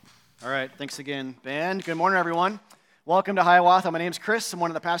All right, thanks again, Ben. Good morning, everyone. Welcome to Hiawatha. My name's Chris. I'm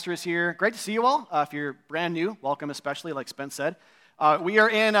one of the pastors here. Great to see you all. If you're brand new, welcome especially, like Spence said. We are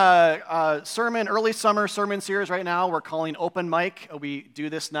in a early summer sermon series right now we're calling Open Mic. We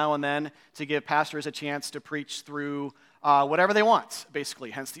do this now and then to give pastors a chance to preach through whatever they want, basically,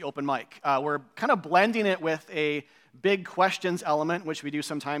 hence the open mic. We're kind of blending it with a big questions element, which we do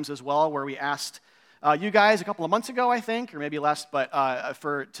sometimes as well, where we asked you guys a couple of months ago, I think, or maybe less, but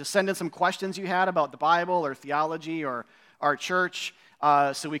to send in some questions you had about the Bible or theology or our church,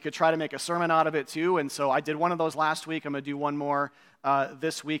 so we could try to make a sermon out of it too. And so I did one of those last week. I'm going to do one more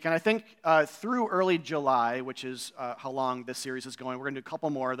this week. And I think through early July, which is how long this series is going, we're going to do a couple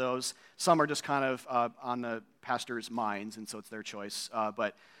more of those. Some are just kind of on the pastor's minds, and so it's their choice.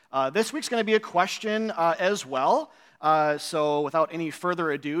 But this week's going to be a question as well. So without any further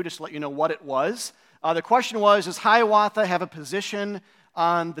ado, just to let you know what it was. The question was, does Hiawatha have a position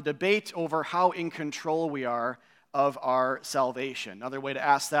on the debate over how in control we are of our salvation? Another way to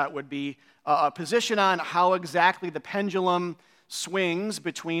ask that would be a position on how exactly the pendulum swings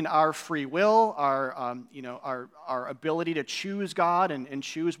between our free will, our ability to choose God and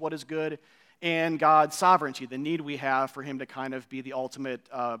choose what is good, and God's sovereignty, the need we have for Him to kind of be the ultimate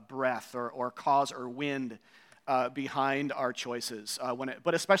breath or cause or wind behind our choices,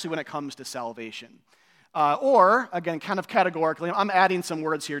 but especially when it comes to salvation. Or, again, kind of categorically, I'm adding some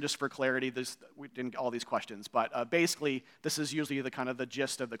words here just for clarity. We didn't all these questions, but basically, this is usually the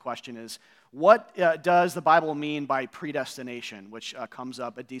gist of the question is, what does the Bible mean by predestination, which comes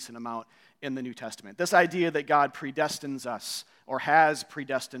up a decent amount in the New Testament? This idea that God predestines us or has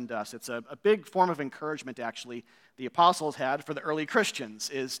predestined us. It's a big form of encouragement, actually, the apostles had for the early Christians,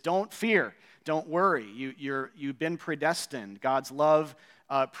 is don't fear, don't worry. You've been predestined. God's love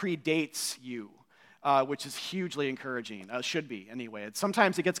predates you. Which is hugely encouraging, should be anyway.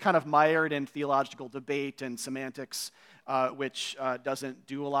 Sometimes it gets kind of mired in theological debate and semantics, which doesn't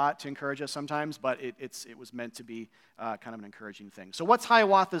do a lot to encourage us sometimes, but it was meant to be kind of an encouraging thing. So what's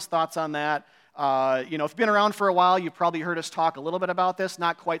Hiawatha's thoughts on that? If you've been around for a while, you've probably heard us talk a little bit about this,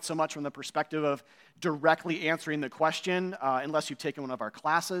 not quite so much from the perspective of directly answering the question, unless you've taken one of our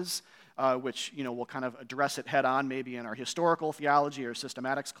classes, which we'll kind of address it head on, maybe in our historical theology or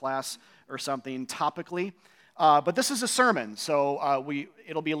systematics class or something topically. But this is a sermon, so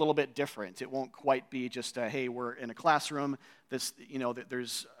it'll be a little bit different. It won't quite be just hey, we're in a classroom.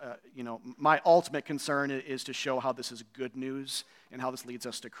 My ultimate concern is to show how this is good news and how this leads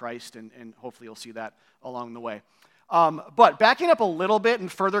us to Christ, and hopefully you'll see that along the way. But backing up a little bit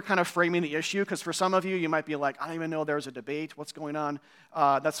and further kind of framing the issue, because for some of you, you might be like, I don't even know there's a debate. What's going on?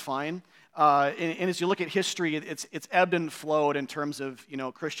 That's fine. And as you look at history, it's ebbed and flowed in terms of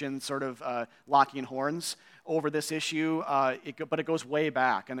Christians sort of locking horns over this issue. But it goes way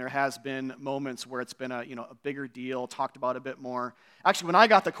back, and there has been moments where it's been a bigger deal, talked about a bit more. Actually, when I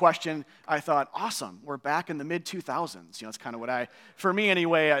got the question, I thought, awesome, we're back in the mid-2000s. That's kind of what for me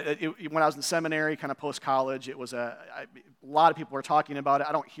anyway, when I was in seminary, kind of post-college, it was a lot of people were talking about it.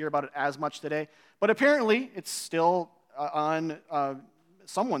 I don't hear about it as much today, but apparently it's still on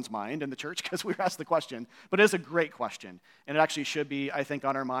someone's mind in the church because we were asked the question. But it is a great question, and it actually should be, I think,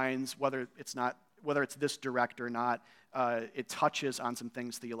 on our minds, whether it's this direct or not. It touches on some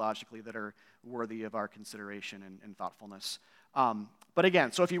things theologically that are worthy of our consideration and thoughtfulness. But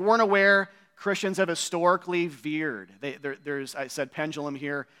again, so if you weren't aware, Christians have historically veered. There's, I said pendulum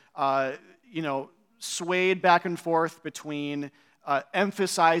here, swayed back and forth between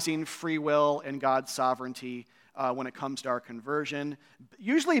emphasizing free will and God's sovereignty when it comes to our conversion,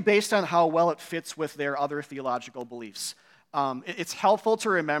 usually based on how well it fits with their other theological beliefs. It's helpful to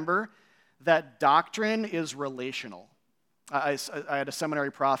remember that doctrine is relational. I had a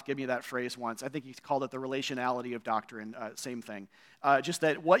seminary prof give me that phrase once. I think he called it the relationality of doctrine, same thing. Just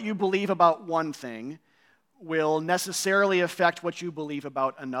that what you believe about one thing will necessarily affect what you believe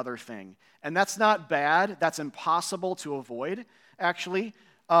about another thing. And that's not bad. That's impossible to avoid, actually.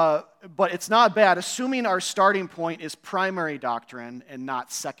 But it's not bad, assuming our starting point is primary doctrine and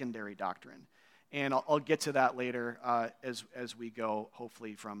not secondary doctrine. And I'll get to that later as we go,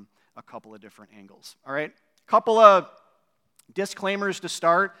 hopefully from a couple of different angles. All right? A couple of disclaimers to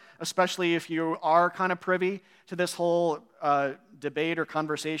start, especially if you are kind of privy to this whole debate or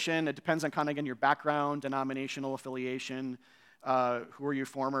conversation. It depends on kind of, again, your background, denominational affiliation, who are your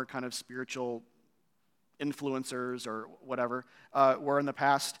former kind of spiritual influencers or whatever were in the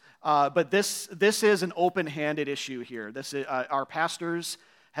past. But this is an open-handed issue here. Our pastors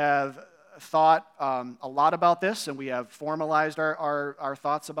have thought a lot about this, and we have formalized our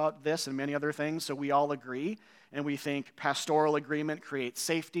thoughts about this and many other things, so we all agree. and we think pastoral agreement creates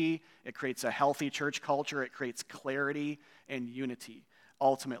safety, it creates a healthy church culture, it creates clarity and unity,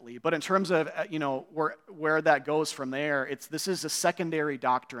 ultimately. But in terms of where that goes from there, this is a secondary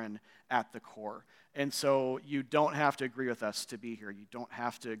doctrine at the core. And so you don't have to agree with us to be here. You don't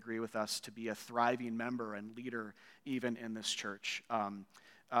have to agree with us to be a thriving member and leader even in this church.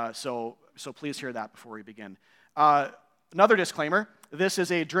 So please hear that before we begin. Another disclaimer, this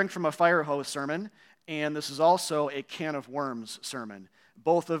is a drink from a fire hose sermon, and this is also a can of worms sermon,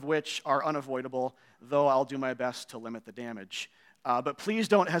 both of which are unavoidable, though I'll do my best to limit the damage. But please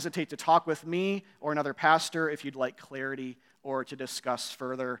don't hesitate to talk with me or another pastor if you'd like clarity or to discuss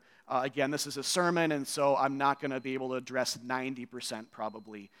further. Again, this is a sermon, and so I'm not going to be able to address 90%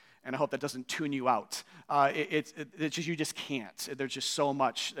 probably, and I hope that doesn't tune you out. It's just, you just can't. There's just so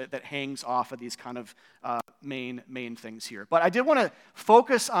much that hangs off of these kind of main things here. But I did want to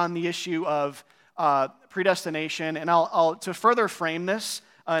focus on the issue of predestination, and I'll to further frame this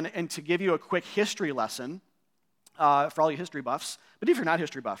and to give you a quick history lesson for all you history buffs. But if you're not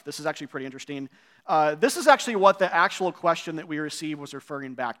history buff, this is actually pretty interesting. This is actually what the actual question that we received was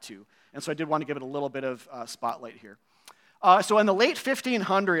referring back to. And so I did want to give it a little bit of spotlight here. So in the late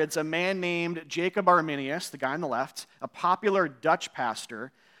 1500s, a man named Jacob Arminius, the guy on the left, a popular Dutch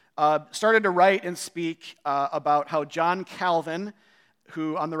pastor, started to write and speak about how John Calvin,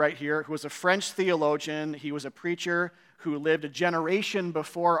 who on the right here, who was a French theologian, he was a preacher who lived a generation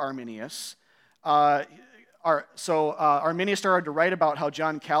before Arminius. Arminius started to write about how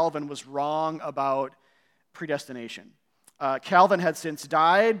John Calvin was wrong about predestination. Calvin had since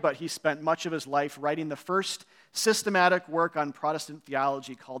died, but he spent much of his life writing the first systematic work on Protestant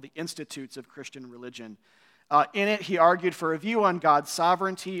theology called the Institutes of Christian Religion. In it, he argued for a view on God's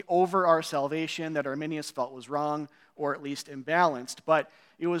sovereignty over our salvation that Arminius felt was wrong, or at least imbalanced. But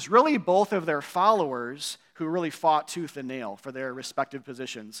it was really both of their followers who really fought tooth and nail for their respective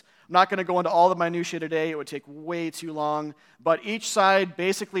positions. I'm not going to go into all the minutiae today. It would take way too long. But each side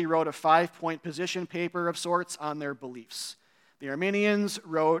basically wrote a 5-point position paper of sorts on their beliefs. The Arminians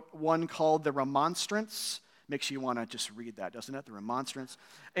wrote one called the Remonstrance. Makes you want to just read that, doesn't it? The Remonstrance.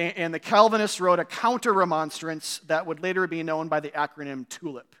 And the Calvinists wrote a counter-remonstrance that would later be known by the acronym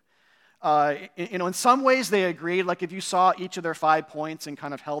TULIP. In some ways they agreed. Like if you saw each of their 5 points and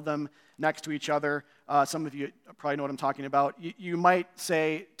kind of held them next to each other, some of you probably know what I'm talking about. You might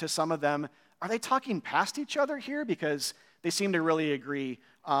say to some of them, are they talking past each other here? Because they seem to really agree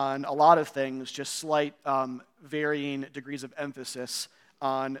on a lot of things, just slight varying degrees of emphasis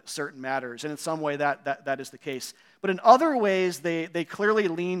on certain matters. And in some way that is the case. But in other ways, they clearly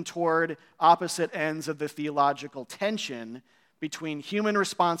lean toward opposite ends of the theological tension between human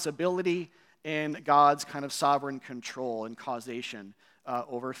responsibility and God's kind of sovereign control and causation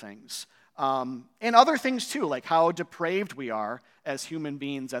over things. And other things too, like how depraved we are as human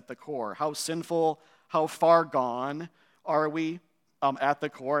beings at the core, how sinful, how far gone are we at the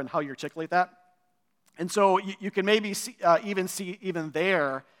core, and how you articulate that. And so you can maybe see even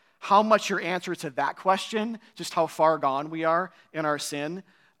there how much your answer to that question, just how far gone we are in our sin,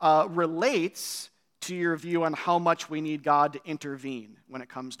 relates to your view on how much we need God to intervene when it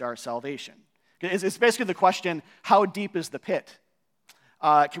comes to our salvation. It's basically the question, how deep is the pit?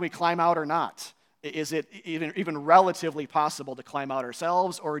 Can we climb out or not? Is it even relatively possible to climb out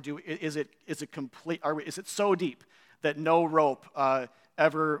ourselves, or is it so deep that no rope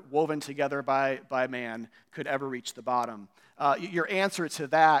ever woven together by man could ever reach the bottom? Your answer to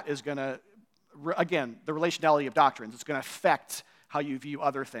that is going to, again, the relationality of doctrines. It's going to affect how you view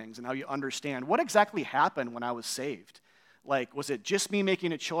other things and how you understand what exactly happened when I was saved. Like, was it just me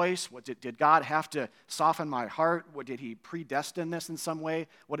making a choice? Did God have to soften my heart? Did he predestine this in some way?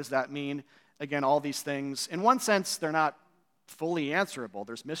 What does that mean? Again, all these things. In one sense, they're not fully answerable.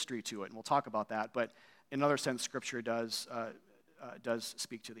 There's mystery to it, and we'll talk about that. But in another sense, Scripture does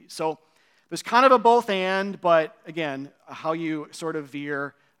speak to these. So there's kind of a both and, but again, how you sort of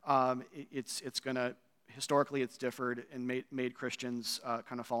veer, it's going to, historically it's differed and made Christians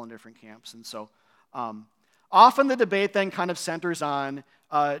kind of fall in different camps. And so often the debate then kind of centers on,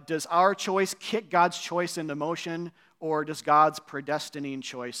 does our choice kick God's choice into motion, or does God's predestining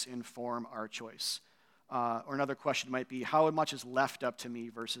choice inform our choice? Or another question might be, how much is left up to me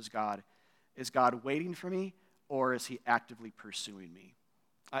versus God? Is God waiting for me, or is he actively pursuing me?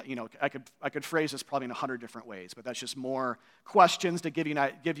 I could phrase this probably in 100 different ways, but that's just more questions to give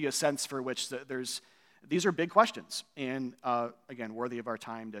you a sense for which these are big questions, and again, worthy of our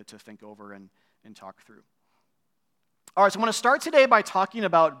time to think over and talk through. All right, so I want to start today by talking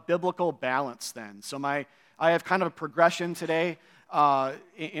about biblical balance then. So I have kind of a progression today.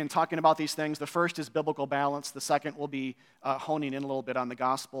 in talking about these things. The first is biblical balance. The second will be honing in a little bit on the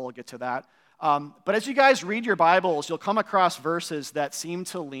gospel. We'll get to that. But as you guys read your Bibles, you'll come across verses that seem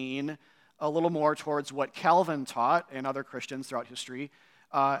to lean a little more towards what Calvin taught and other Christians throughout history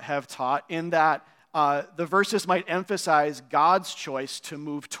have taught, in that the verses might emphasize God's choice to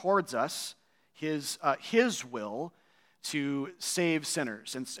move towards us, his will to save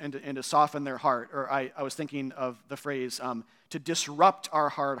sinners and to soften their heart. Or I was thinking of the phrase, to disrupt our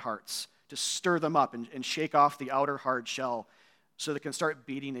hard hearts, to stir them up and shake off the outer hard shell so they can start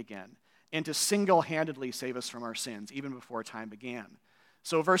beating again, and to single-handedly save us from our sins, even before time began.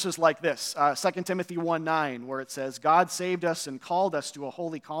 So verses like this, 2 Timothy 1:9, where it says, God saved us and called us to a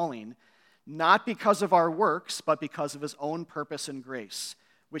holy calling, not because of our works, but because of his own purpose and grace,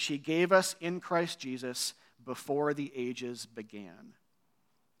 which he gave us in Christ Jesus before the ages began.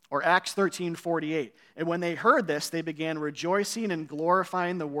 Or Acts 13:48, and when they heard this, they began rejoicing and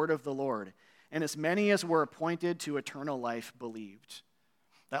glorifying the word of the Lord, and as many as were appointed to eternal life believed.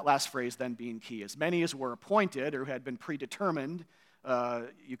 That last phrase then being key. As many as were appointed, or who had been predetermined,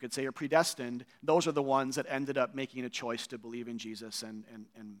 you could say, or predestined, those are the ones that ended up making a choice to believe in Jesus and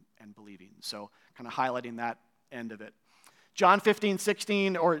believing. So kind of highlighting that end of it. John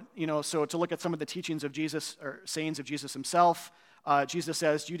 15:16, so to look at some of the teachings of Jesus, or sayings of Jesus himself, Jesus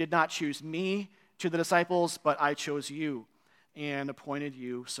says, you did not choose me to the disciples, but I chose you and appointed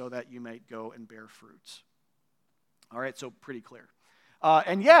you so that you might go and bear fruit. All right, so pretty clear.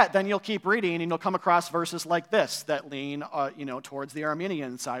 And yet, then you'll keep reading, and you'll come across verses like this that lean, towards the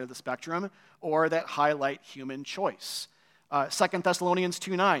Arminian side of the spectrum, or that highlight human choice. 2 Thessalonians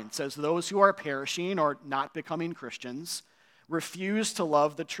 2:9 says, those who are perishing or not becoming Christians refuse to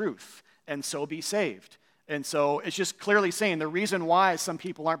love the truth, and so be saved. And so it's just clearly saying the reason why some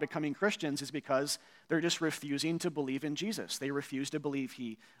people aren't becoming Christians is because they're just refusing to believe in Jesus. They refuse to believe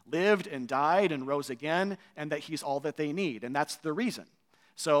he lived and died and rose again, and that he's all that they need. And that's the reason.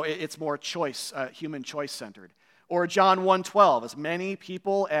 So it's more choice, human choice centered. Or John 1:12, as many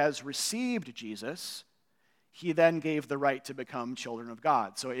people as received Jesus, he then gave the right to become children of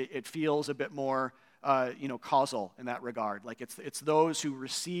God. So it feels a bit more causal in that regard. Like it's those who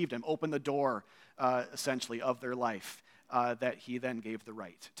received him, opened the door, essentially, of their life, that he then gave the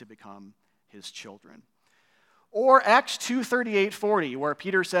right to become his children. Or Acts 2:38-40, where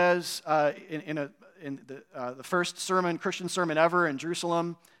Peter says in the first Christian sermon ever in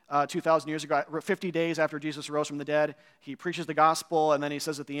Jerusalem 2,000 years ago, 50 days after Jesus rose from the dead, he preaches the gospel, and then he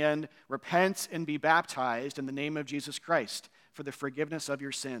says at the end, repent and be baptized in the name of Jesus Christ for the forgiveness of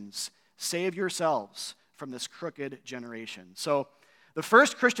your sins. Save yourselves from this crooked generation. So the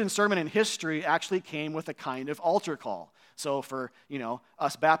first Christian sermon in history actually came with a kind of altar call. So for,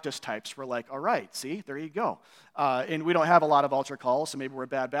 us Baptist types, we're like, all right, see, there you go. And we don't have a lot of altar calls, so maybe we're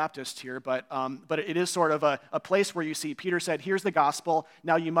bad Baptists here, but it is sort of a place where you see Peter said, here's the gospel,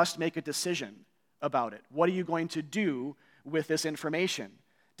 now you must make a decision about it. What are you going to do with this information?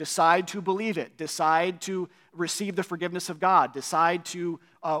 Decide to believe it. Decide to receive the forgiveness of God. Decide to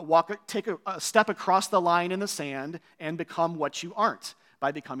take a step across the line in the sand and become what you aren't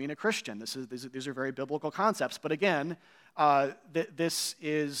by becoming a Christian. These are very biblical concepts. But again, this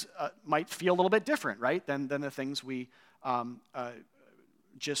might feel a little bit different, right, than the things we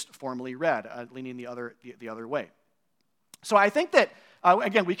just formally read, leaning the other way. So I think that,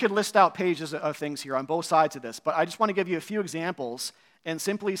 again, we could list out pages of things here on both sides of this, but I just want to give you a few examples and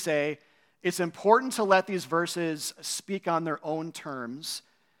simply say it's important to let these verses speak on their own terms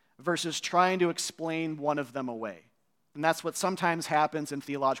versus trying to explain one of them away. And that's what sometimes happens in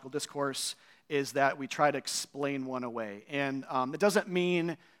theological discourse, is that we try to explain one away. And it doesn't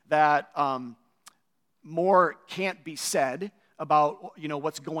mean that more can't be said about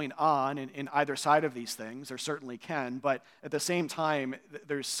what's going on in either side of these things. There certainly can, but at the same time,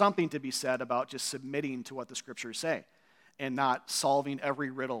 there's something to be said about just submitting to what the scriptures say and not solving every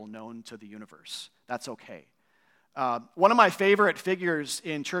riddle known to the universe. That's okay. One of my favorite figures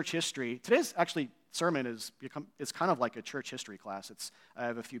in church history, today's actually sermon is kind of like a church history class. I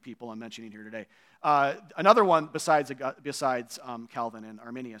have a few people I'm mentioning here today. Another one besides Calvin and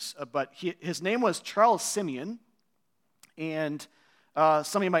Arminius, but his name was Charles Simeon, and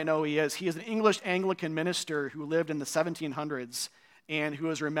some of you might know who he is. He is an English Anglican minister who lived in the 1700s and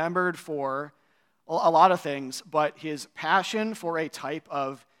who is remembered for a lot of things, but his passion for a type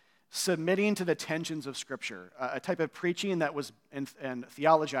of submitting to the tensions of Scripture, a type of preaching that was and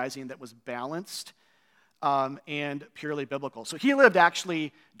theologizing that was balanced and purely biblical. So he lived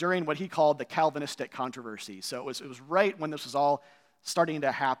actually during what he called the Calvinistic controversy. So it was right when this was all starting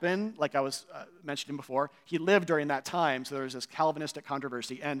to happen, like I was mentioning before. He lived during that time, so there was this Calvinistic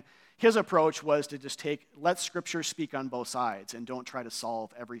controversy. And his approach was to just let Scripture speak on both sides and don't try to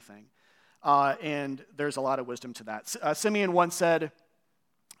solve everything. And there's a lot of wisdom to that. Simeon once said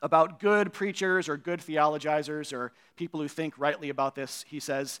about good preachers or good theologizers or people who think rightly about this, he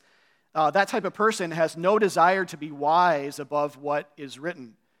says, that type of person has no desire to be wise above what is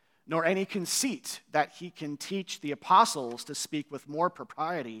written, nor any conceit that he can teach the apostles to speak with more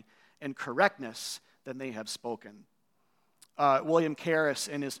propriety and correctness than they have spoken. William Carus,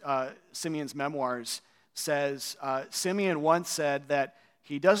 in his Simeon's memoirs, says, Simeon once said that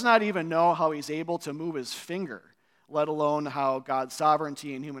he does not even know how he's able to move his finger, let alone how God's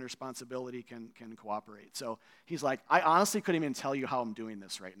sovereignty and human responsibility can cooperate. So he's like, I honestly couldn't even tell you how I'm doing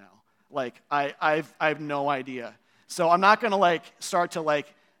this right now. Like, I have no idea. So I'm not going to start to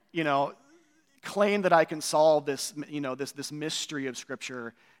claim that I can solve this, this mystery of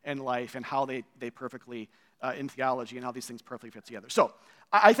Scripture and life and how they perfectly, in theology, and how these things perfectly fit together. So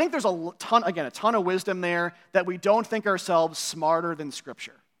I think there's a ton of wisdom there, that we don't think ourselves smarter than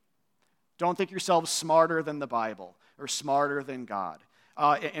Scripture. Don't think yourselves smarter than the Bible or smarter than God.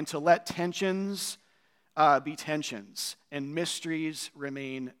 And to let tensions be tensions and mysteries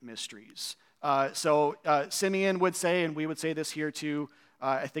remain mysteries. So Simeon would say, and we would say this here too,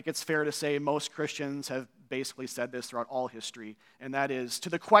 I think it's fair to say most Christians have basically said this throughout all history, and that is, to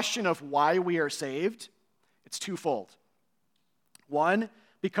the question of why we are saved, it's twofold. One,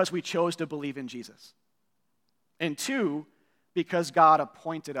 because we chose to believe in Jesus. And two, because God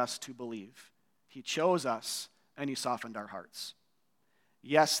appointed us to believe. He chose us, and he softened our hearts.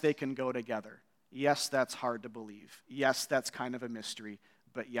 Yes, they can go together. Yes, that's hard to believe. Yes, that's kind of a mystery.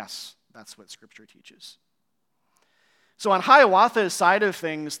 But yes, that's what Scripture teaches. So on Hiawatha's side of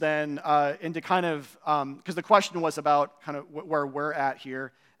things then, into kind of, because the question was about kind of where we're at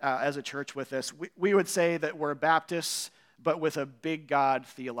here as a church with this, we would say that we're Baptists, but with a big God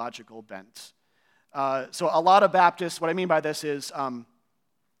theological bent. So a lot of Baptists, what I mean by this is,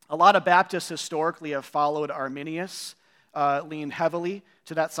 a lot of Baptists historically have followed Arminius, leaned heavily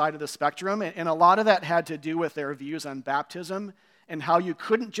to that side of the spectrum, and a lot of that had to do with their views on baptism and how you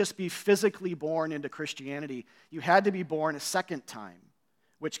couldn't just be physically born into Christianity. You had to be born a second time,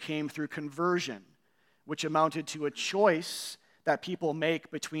 which came through conversion, which amounted to a choice that people make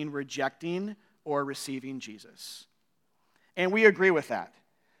between rejecting or receiving Jesus. And we agree with that.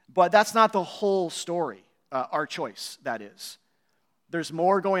 But that's not the whole story, our choice, that is. There's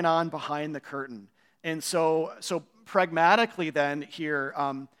more going on behind the curtain. And so pragmatically then here,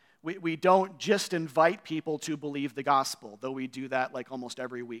 we don't just invite people to believe the gospel, though we do that like almost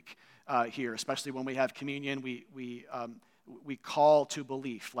every week here, especially when we have communion. We call to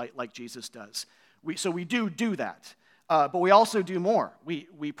belief like Jesus does. So we do that. But we also do more.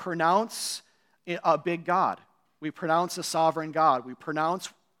 We pronounce a big God. We pronounce a sovereign God. We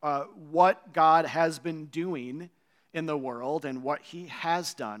pronounce what God has been doing in the world and what he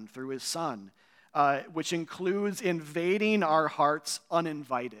has done through his Son, which includes invading our hearts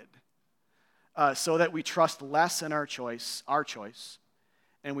uninvited, so that we trust less in our choice,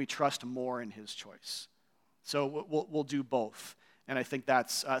 and we trust more in his choice. So we'll do both. And I think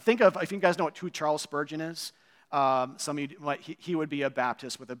that's, I think you guys know who Charles Spurgeon is. Some of you might, he would be a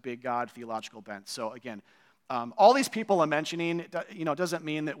Baptist with a big God theological bent. So again, all these people I'm mentioning, doesn't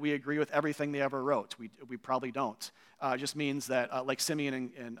mean that we agree with everything they ever wrote. We probably don't. It just means that, like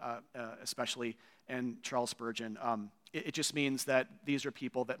Simeon and especially, and Charles Spurgeon, it just means that these are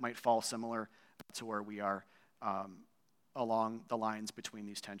people that might fall similar to where we are along the lines between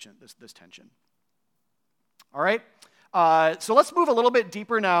this tension. All right? So let's move a little bit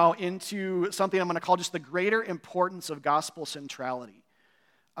deeper now into something I'm going to call just the greater importance of gospel centrality.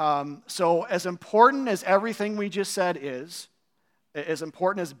 So as important as everything we just said is, as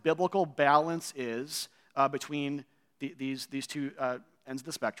important as biblical balance is between these two ends of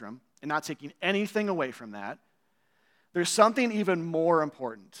the spectrum, and not taking anything away from that, there's something even more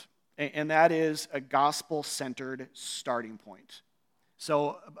important, and that is a gospel-centered starting point.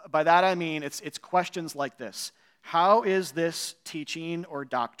 So by that I mean it's questions like this. How is this teaching or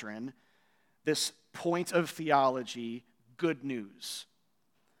doctrine, this point of theology, good news?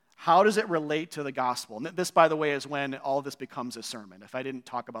 How does it relate to the gospel? And this, by the way, is when all of this becomes a sermon. If I didn't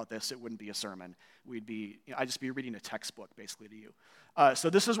talk about this, it wouldn't be a sermon. I'd just be reading a textbook, basically, to you.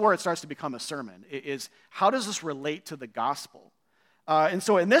 So this is where it starts to become a sermon, is how does this relate to the gospel? And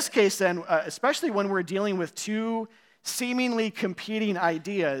so in this case, then, especially when we're dealing with two seemingly competing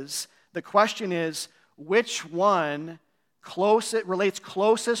ideas, the question is, which one relates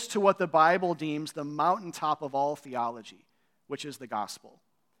closest to what the Bible deems the mountaintop of all theology, which is the gospel.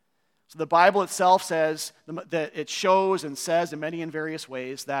 So the Bible itself says that it shows and says in many and various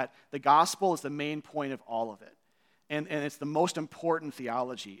ways that the gospel is the main point of all of it. And it's the most important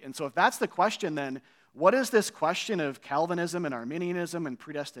theology. And so if that's the question, then what is this question of Calvinism and Arminianism and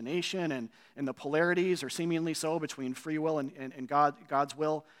predestination and the polarities, or seemingly so, between free will and God's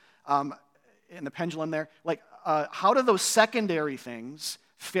will, and the pendulum there? How do those secondary things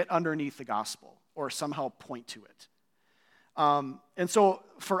fit underneath the gospel or somehow point to it? And so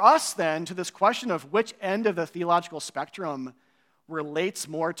for us then, to this question of which end of the theological spectrum relates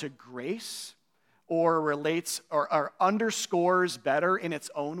more to grace or relates or underscores better in its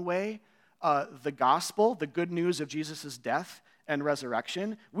own way the gospel, the good news of Jesus' death and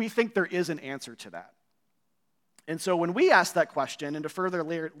resurrection, we think there is an answer to that. And so when we ask that question, and to further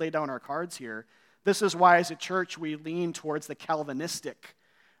lay down our cards here, this is why as a church we lean towards the Calvinistic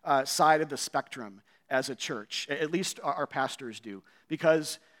side of the spectrum as a church, at least our pastors do,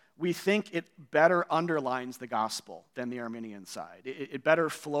 because we think it better underlines the gospel than the Arminian side. It better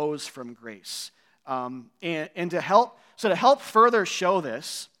flows from grace. And to help further show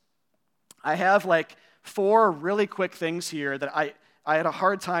this, I have 4 really quick things here that I had a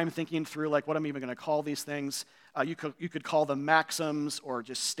hard time thinking through, what I'm even going to call these things. You could call them maxims or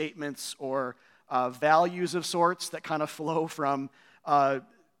just statements or values of sorts that kind of flow from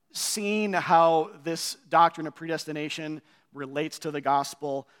seeing how this doctrine of predestination relates to the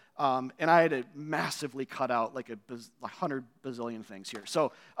gospel. And I had to massively cut out 100 bazillion things here.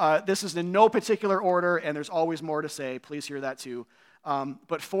 So this is in no particular order, and there's always more to say. Please hear that too.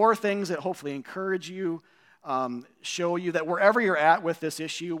 But 4 things that hopefully encourage you, show you that wherever you're at with this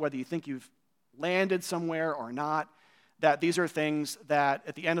issue, whether you think you've landed somewhere or not, that these are things that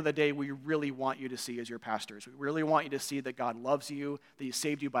at the end of the day we really want you to see as your pastors. We really want you to see that God loves you, that He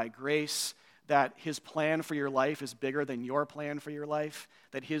saved you by grace, that His plan for your life is bigger than your plan for your life,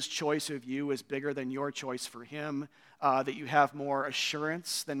 that His choice of you is bigger than your choice for Him, that you have more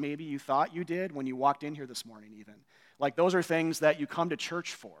assurance than maybe you thought you did when you walked in here this morning even. Those are things that you come to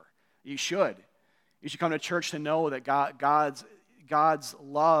church for. You should. You should come to church to know that God's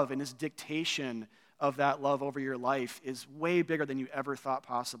love and His dictation of that love over your life is way bigger than you ever thought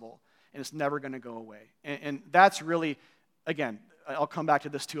possible, and it's never going to go away. And that's really, again, I'll come back to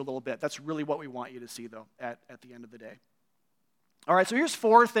this too a little bit. That's really what we want you to see, though, at the end of the day. All right, so here's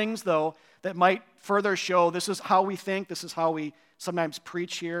 4 things, though, that might further show this is how we think, this is how we sometimes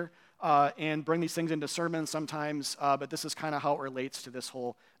preach here, and bring these things into sermons sometimes, but this is kind of how it relates to this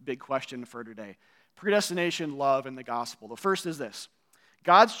whole big question for today. Predestination, love, and the gospel. The first is this: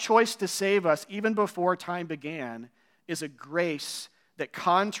 God's choice to save us even before time began is a grace that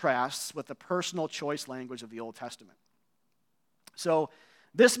contrasts with the personal choice language of the Old Testament. So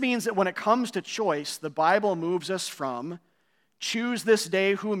this means that when it comes to choice, the Bible moves us from choose this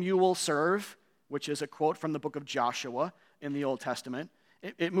day whom you will serve, which is a quote from the book of Joshua in the Old Testament.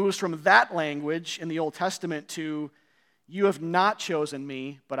 It moves from that language in the Old Testament to you have not chosen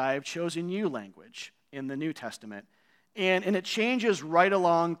me, but I have chosen you language in the New Testament. And it changes right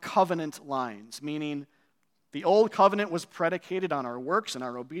along covenant lines, meaning the old covenant was predicated on our works and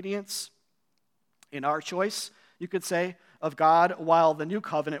our obedience in our choice, you could say, of God, while the new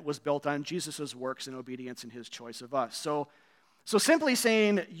covenant was built on Jesus' works and obedience in His choice of us. So simply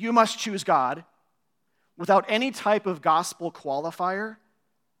saying you must choose God without any type of gospel qualifier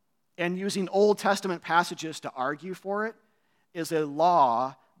and using Old Testament passages to argue for it is a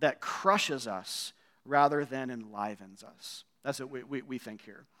law that crushes us rather than enlivens us. That's what we think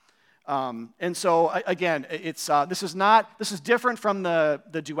here. And so again, this is different from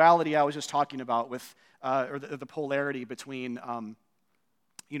the duality I was just talking about with or the polarity between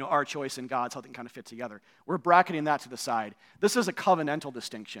our choice and God's, how they can kind of fit together. We're bracketing that to the side. This is a covenantal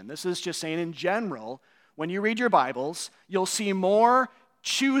distinction. This is just saying in general, when you read your Bibles, you'll see more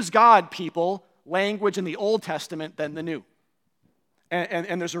choose God people language in the Old Testament than the New.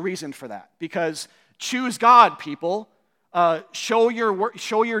 And there's a reason for that. Because choose God people, show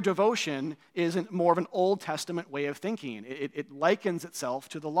your devotion is more of an Old Testament way of thinking. It likens itself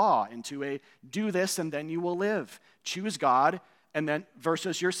to the law, into a do this and then you will live. Choose God and then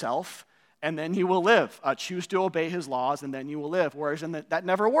versus yourself, and then you will live. Choose to obey His laws and then you will live. Whereas that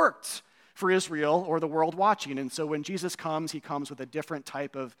never worked for Israel or the world watching. And so when Jesus comes, He comes with a different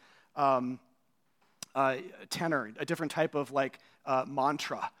type of tenor, a different type of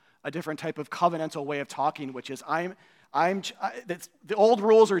mantra, a different type of covenantal way of talking, which is the old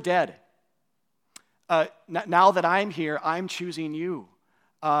rules are dead. Now that I'm here, I'm choosing you.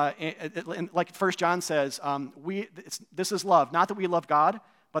 Like 1 John says, this is love. Not that we love God,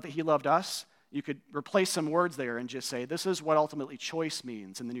 but that He loved us You could replace some words there and just say, this is what ultimately choice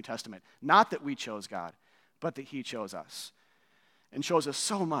means in the New Testament. Not that we chose God, but that he chose us. And chose us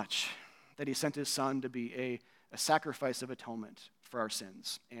so much that he sent his son to be a sacrifice of atonement for our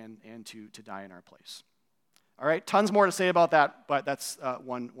sins and to die in our place. All right, tons more to say about that, but that's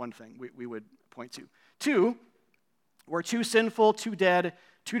one thing we would point to. 2, we're too sinful, too dead,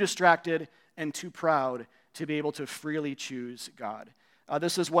 too distracted, and too proud to be able to freely choose God.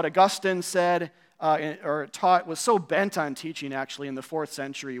 This is what Augustine said or taught, was so bent on teaching actually in the 4th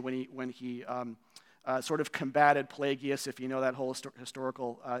century when he sort of combated Pelagius, if you know that whole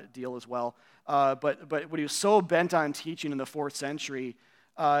historical deal as well. But what he was so bent on teaching in the 4th century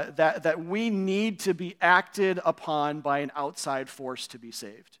that we need to be acted upon by an outside force to be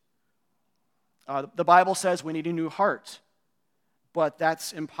saved. The Bible says we need a new heart, but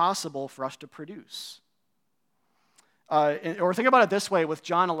that's impossible for us to produce. Or think about it this way, with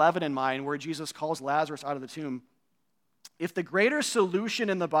John 11 in mind, where Jesus calls Lazarus out of the tomb. If the greater solution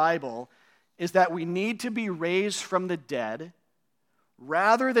in the Bible is that we need to be raised from the dead,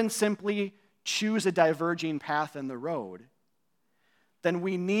 rather than simply choose a diverging path in the road, then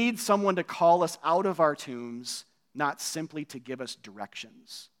we need someone to call us out of our tombs, not simply to give us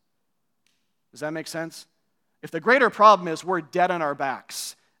directions. Does that make sense? If the greater problem is we're dead on our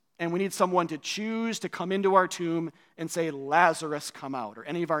backs, and we need someone to choose to come into our tomb and say, Lazarus, come out, or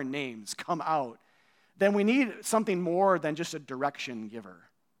any of our names, come out, then we need something more than just a direction giver.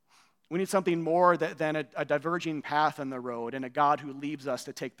 We need something more than a diverging path in the road and a God who leads us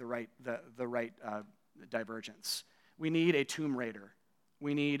to take the right divergence. We need a tomb raider.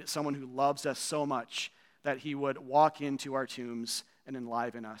 We need someone who loves us so much that he would walk into our tombs and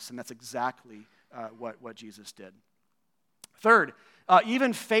enliven us, and that's exactly what Jesus did. Third,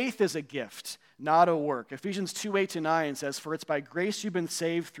 even faith is a gift, not a work. Ephesians 2:8-9 says, "For it's by grace you've been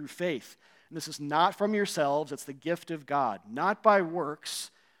saved through faith. And this is not from yourselves, it's the gift of God, not by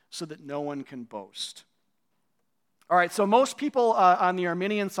works, so that no one can boast." All right, so most people on the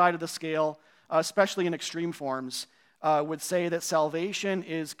Arminian side of the scale, especially in extreme forms, would say that salvation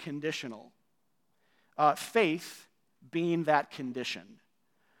is conditional. Faith being that condition.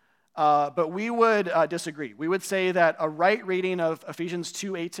 But we would disagree. We would say that a right reading of Ephesians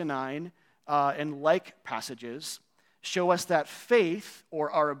 2:8-9 and like passages show us that faith, or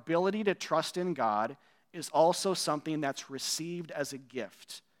our ability to trust in God, is also something that's received as a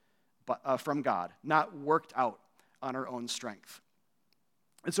gift from God, not worked out on our own strength.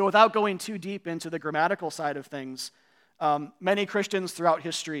 And so without going too deep into the grammatical side of things, many Christians throughout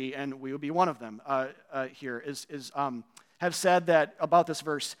history, and we would be one of them here, have said that about this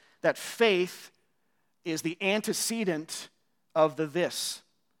verse, that faith is the antecedent of the this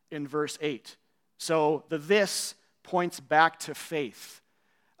in verse 8. So the this points back to faith.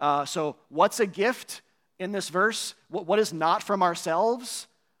 So what's a gift in this verse? What is not from ourselves?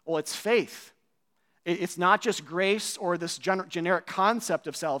 Well, it's faith. It's not just grace or this generic concept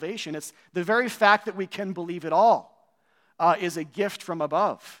of salvation. It's the very fact that we can believe it all is a gift from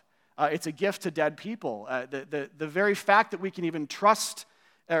above. It's a gift to dead people. The very fact that we can even trust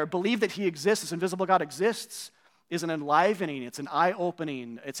or believe that he exists, this invisible God exists, is an enlivening, it's an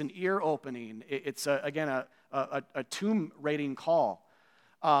eye-opening, it's an ear-opening. It's, again, a tomb-raiding call.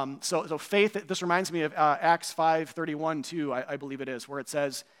 So faith, this reminds me of Acts 5:31 too, I believe it is, where it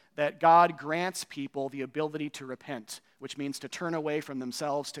says that God grants people the ability to repent, which means to turn away from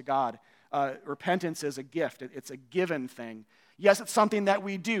themselves to God. Repentance is a gift. It's a given thing. Yes, it's something that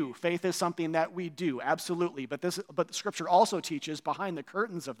we do. Faith is something that we do, absolutely. But the Scripture also teaches behind the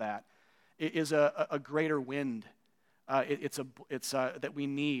curtains of that is a greater wind. It's that we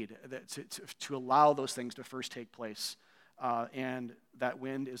need to allow those things to first take place. And that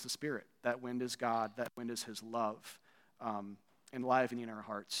wind is the Spirit. That wind is God. That wind is his love, enlivening our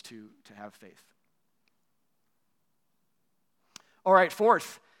hearts to have faith. All right,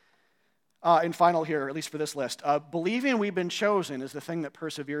 fourth. And final here, at least for this list, believing we've been chosen is the thing that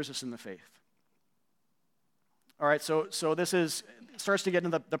perseveres us in the faith. All right, so this starts to get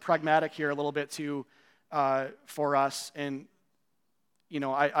into the pragmatic here a little bit too for us. And,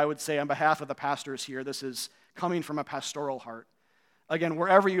 I would say on behalf of the pastors here, this is coming from a pastoral heart. Again,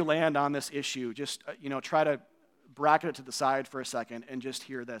 wherever you land on this issue, just, try to bracket it to the side for a second and just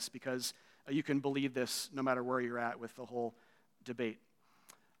hear this, because you can believe this no matter where you're at with the whole debate.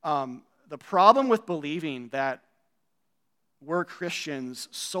 The problem with believing that we're Christians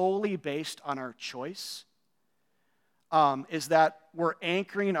solely based on our choice is that we're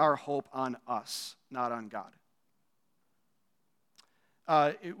anchoring our hope on us, not on God.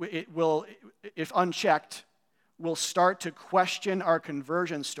 It will, if unchecked, will start to question our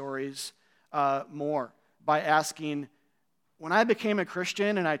conversion stories more by asking, when I became a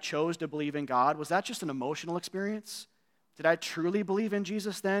Christian and I chose to believe in God, was that just an emotional experience? Did I truly believe in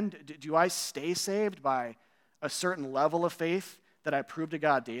Jesus then? Do I stay saved by a certain level of faith that I prove to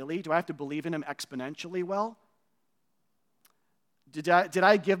God daily? Do I have to believe in him exponentially well? Did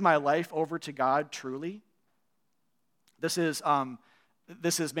I give my life over to God truly? This is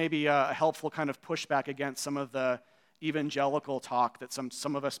maybe a helpful kind of pushback against some of the evangelical talk that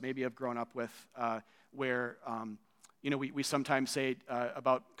some of us maybe have grown up with, where we sometimes say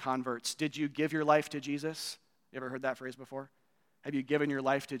about converts, did you give your life to Jesus? You ever heard that phrase before? Have you given your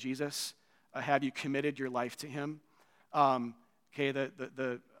life to Jesus? Have you committed your life to him?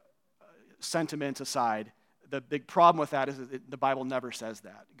 The sentiment aside, the big problem with that is that the Bible never says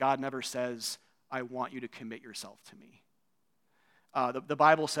that. God never says, I want you to commit yourself to me. The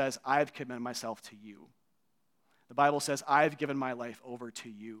Bible says, I've committed myself to you. The Bible says, I've given my life over to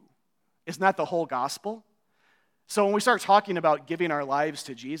you. Isn't that the whole gospel? So when we start talking about giving our lives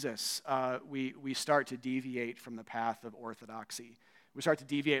to Jesus, we start to deviate from the path of orthodoxy. We start to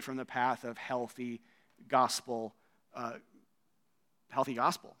deviate from the path of healthy gospel at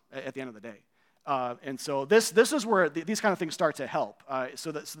the end of the day. And so this is where these kind of things start to help.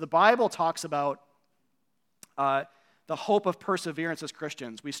 So the Bible talks about the hope of perseverance as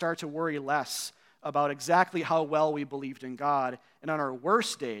Christians. We start to worry less about exactly how well we believed in God. And on our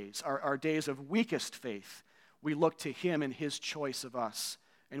worst days, our days of weakest faith, we look to him and his choice of us,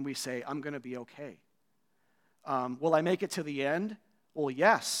 and we say, I'm going to be okay. Will I make it to the end? Well,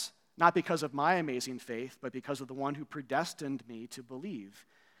 yes, not because of my amazing faith, but because of the one who predestined me to believe,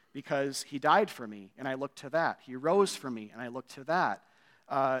 because he died for me, and I look to that. He rose for me, and I look to that.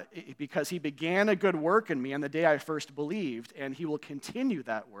 Because he began a good work in me on the day I first believed, and he will continue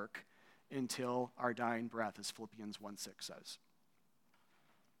that work until our dying breath, as Philippians 1:6 says.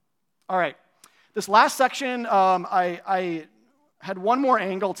 All right. This last section, I had one more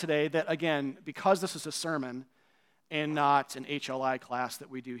angle today that, again, because this is a sermon and not an HLI class that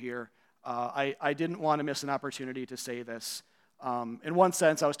we do here, I didn't want to miss an opportunity to say this. In one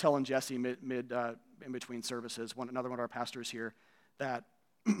sense, I was telling Jesse in between services, another one of our pastors here, that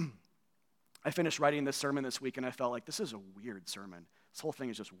I finished writing this sermon this week, and I felt like this is a weird sermon. This whole thing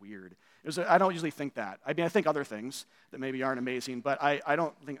is just weird. I don't usually think that. I mean, I think other things that maybe aren't amazing, but I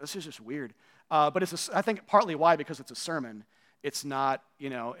don't think, this is just weird. But I think partly why, because it's a sermon. It's not,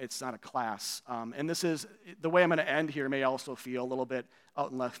 it's not a class. And this is, the way I'm going to end here may also feel a little bit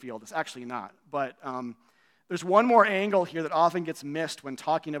out in left field. It's actually not. But there's one more angle here that often gets missed when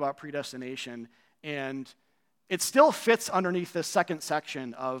talking about predestination, and it still fits underneath this second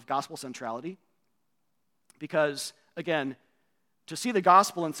section of gospel centrality. Because, again, to see the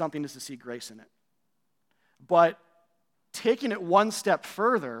gospel in something is to see grace in it. But taking it one step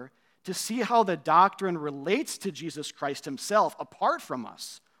further, to see how the doctrine relates to Jesus Christ himself apart from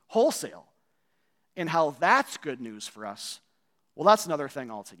us, wholesale, and how that's good news for us, well, that's another thing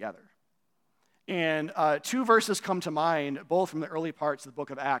altogether. And two verses come to mind, both from the early parts of the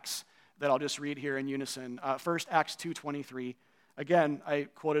book of Acts, that I'll just read here in unison. First, Acts 2:23. Again, I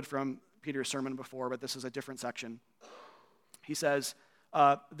quoted from Peter's sermon before, but this is a different section. He says,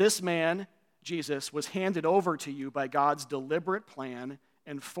 this man, Jesus, was handed over to you by God's deliberate plan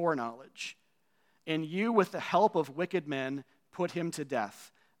and foreknowledge. And you, with the help of wicked men, put him to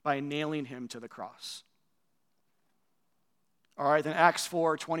death by nailing him to the cross. All right, then Acts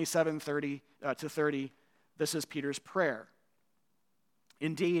 4:27-30. This is Peter's prayer.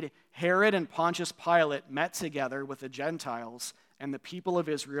 Indeed, Herod and Pontius Pilate met together with the Gentiles and the people of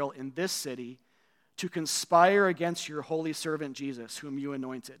Israel in this city to conspire against your holy servant Jesus, whom you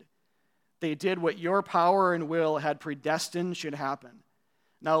anointed. They did what your power and will had predestined should happen.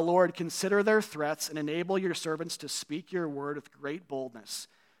 Now, Lord, consider their threats and enable your servants to speak your word with great boldness.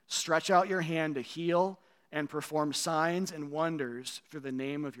 Stretch out your hand to heal and perform signs and wonders through the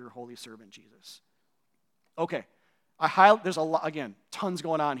name of your holy servant Jesus. Okay, there's a lot, again, tons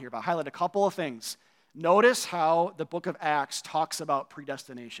going on here, but I highlight a couple of things. Notice how the book of Acts talks about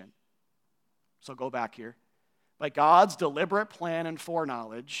predestination. So go back here. By God's deliberate plan and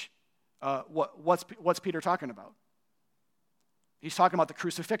foreknowledge, what's Peter talking about? He's talking about the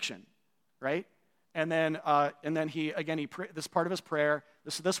crucifixion, right? And then this part of his prayer,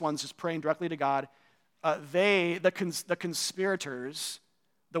 this one's just praying directly to God. The conspirators,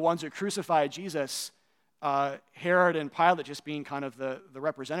 the ones who crucified Jesus, Herod and Pilate just being kind of the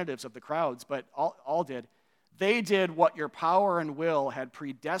representatives of the crowds, but all did. They did what your power and will had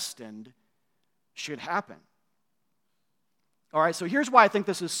predestined should happen. All right, so here's why I think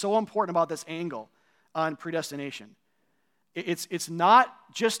this is so important about this angle on predestination. It's not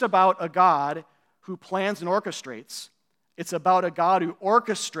just about a God who plans and orchestrates. It's about a God who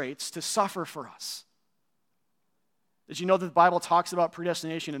orchestrates to suffer for us. Did you know that the Bible talks about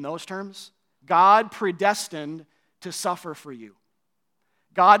predestination in those terms? God predestined to suffer for you.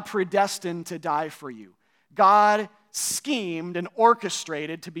 God predestined to die for you. God schemed and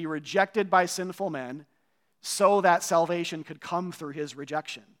orchestrated to be rejected by sinful men so that salvation could come through his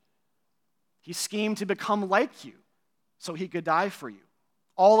rejection. He schemed to become like you so he could die for you.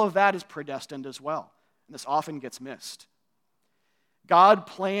 All of that is predestined as well, and this often gets missed. God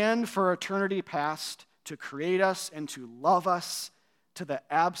planned for eternity past to create us and to love us to the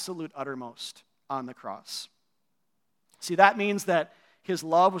absolute uttermost on the cross. See, that means that his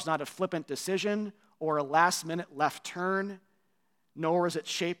love was not a flippant decision or a last-minute left turn, nor is it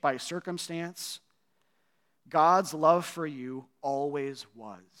shaped by circumstance. God's love for you always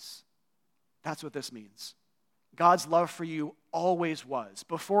was. That's what this means. God's love for you always was.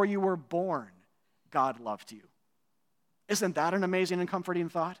 Before you were born, God loved you. Isn't that an amazing and comforting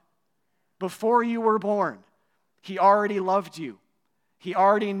thought? Before you were born, he already loved you. He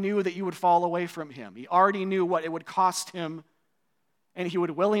already knew that you would fall away from him. He already knew what it would cost him, and he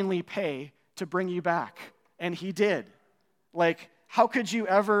would willingly pay to bring you back. And he did. Like, how could you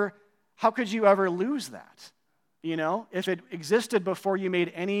ever lose that? You know, if it existed before you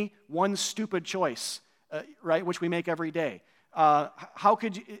made any one stupid choice, right, which we make every day. How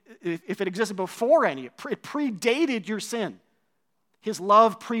could you, if it existed before any, it predated your sin. His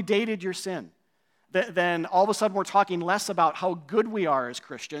love predated your sin. Then all of a sudden we're talking less about how good we are as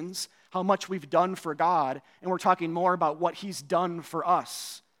Christians, how much we've done for God, and we're talking more about what he's done for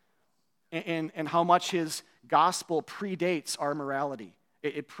us and how much his gospel predates our morality.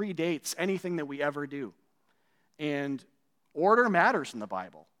 It predates anything that we ever do. And order matters in the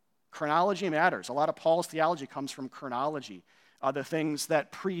Bible. Chronology matters. A lot of Paul's theology comes from chronology. The things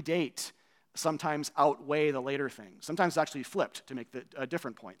that predate sometimes outweigh the later things. Sometimes it's actually flipped to make the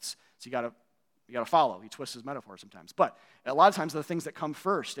different points. So you got to follow. He twists his metaphor sometimes. But a lot of times the things that come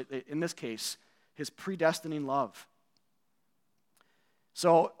first, in this case, his predestining love.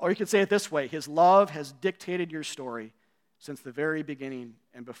 So, or you could say it this way: his love has dictated your story since the very beginning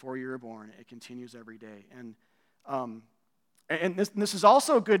and before you were born. It continues every day. And this is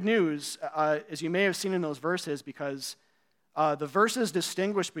also good news, as you may have seen in those verses, because the verses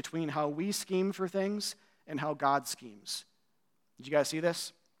distinguish between how we scheme for things and how God schemes. Did you guys see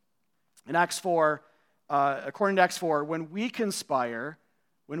this? In Acts 4, according to Acts 4, when we conspire,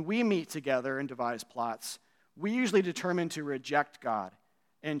 when we meet together and devise plots, we usually determine to reject God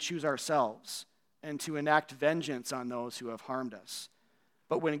and choose ourselves and to enact vengeance on those who have harmed us.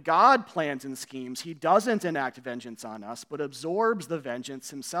 But when God plans and schemes, he doesn't enact vengeance on us, but absorbs the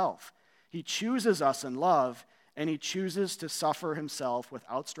vengeance himself. He chooses us in love, and he chooses to suffer himself with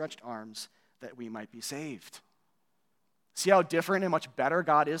outstretched arms that we might be saved. See how different and much better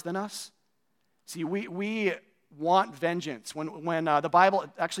God is than us? See, we want vengeance. When the Bible,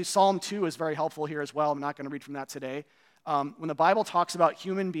 actually Psalm 2 is very helpful here as well. I'm not going to read from that today. When the Bible talks about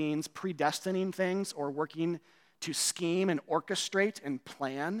human beings predestining things or working to scheme and orchestrate and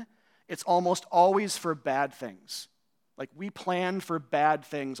plan, it's almost always for bad things. Like, we plan for bad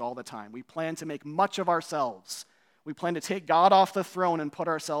things all the time. We plan to make much of ourselves. We plan to take God off the throne and put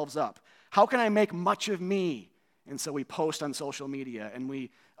ourselves up. How can I make much of me? And so we post on social media, and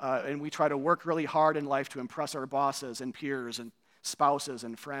we try to work really hard in life to impress our bosses and peers and spouses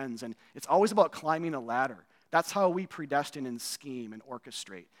and friends. And it's always about climbing a ladder. That's how we predestine and scheme and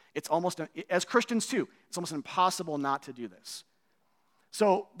orchestrate. It's almost, as Christians too, it's almost impossible not to do this.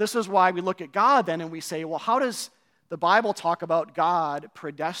 So this is why we look at God then and we say, well, how does the Bible talk about God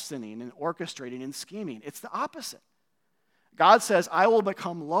predestining and orchestrating and scheming? It's the opposite. God says, I will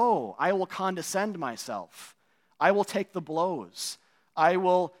become low. I will condescend myself. I will take the blows. I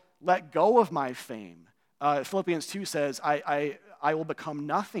will let go of my fame. Philippians 2 says, I will become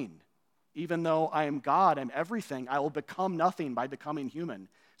nothing. Even though I am God, I'm everything, I will become nothing by becoming human,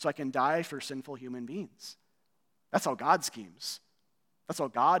 so I can die for sinful human beings. That's how God schemes. That's how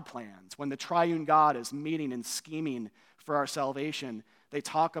God plans. When the triune God is meeting and scheming for our salvation, they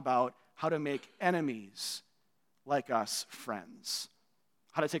talk about how to make enemies like us friends,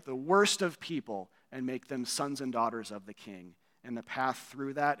 how to take the worst of people and make them sons and daughters of the King. And the path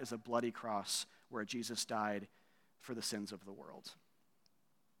through that is a bloody cross where Jesus died for the sins of the world.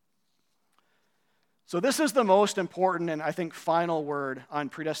 So this is the most important and I think final word on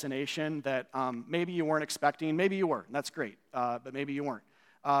predestination that maybe you weren't expecting. Maybe you were. That's great, but maybe you weren't.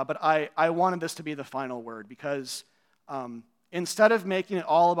 But I wanted this to be the final word because instead of making it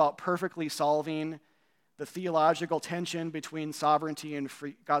all about perfectly solving the theological tension between sovereignty and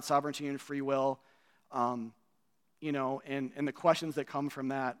God's sovereignty and free will, and the questions that come from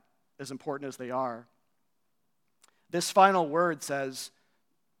that, as important as they are. This final word says,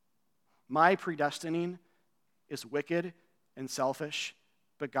 my predestining is wicked and selfish,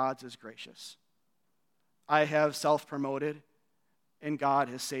 but God's is gracious. I have self-promoted, and God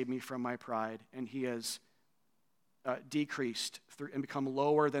has saved me from my pride, and he has decreased and become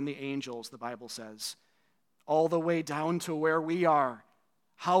lower than the angels, the Bible says, all the way down to where we are.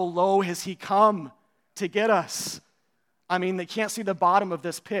 How low has he come to get us? I mean, they can't see the bottom of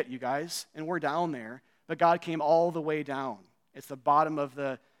this pit, you guys, and we're down there, but God came all the way down. It's the bottom of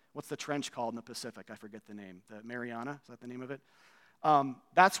what's the trench called in the Pacific? I forget the name. The Mariana, is that the name of it?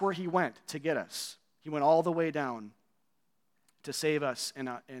 That's where he went to get us. He went all the way down to save us,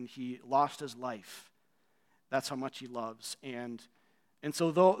 and he lost his life. That's how much he loves. And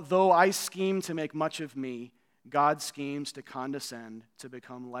so though I scheme to make much of me, God schemes to condescend, to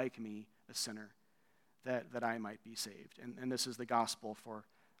become like me, a sinner, that I might be saved. And this is the gospel for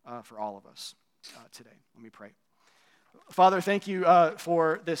all of us today. Let me pray. Father, thank you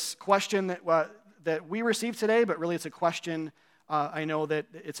for this question that we received today, but really it's a question. I know that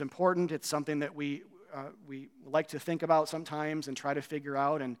it's important. It's something that we like to think about sometimes and try to figure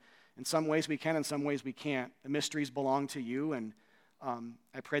out, and in some ways we can, in some ways we can't. The mysteries belong to you, and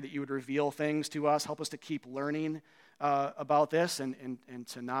I pray that you would reveal things to us, help us to keep learning about this, and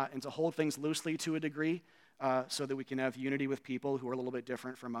to hold things loosely to a degree, so that we can have unity with people who are a little bit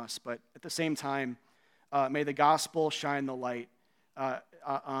different from us. But at the same time, may the gospel shine the light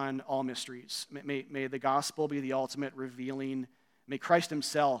on all mysteries. May the gospel be the ultimate revealing. May Christ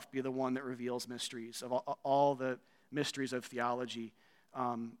himself be the one that reveals mysteries, of all the mysteries of theology,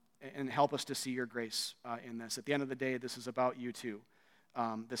 and help us to see your grace in this. At the end of the day, this is about you too.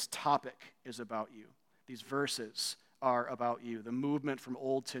 This topic is about you. These verses are about you. The movement from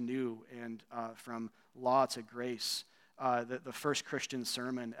old to new and from law to grace, the first Christian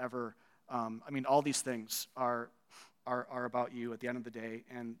sermon ever. All these things are about you at the end of the day,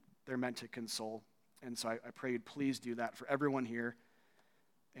 and they're meant to console. And so I pray you'd please do that for everyone here,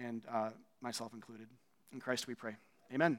 and myself included. In Christ we pray. Amen.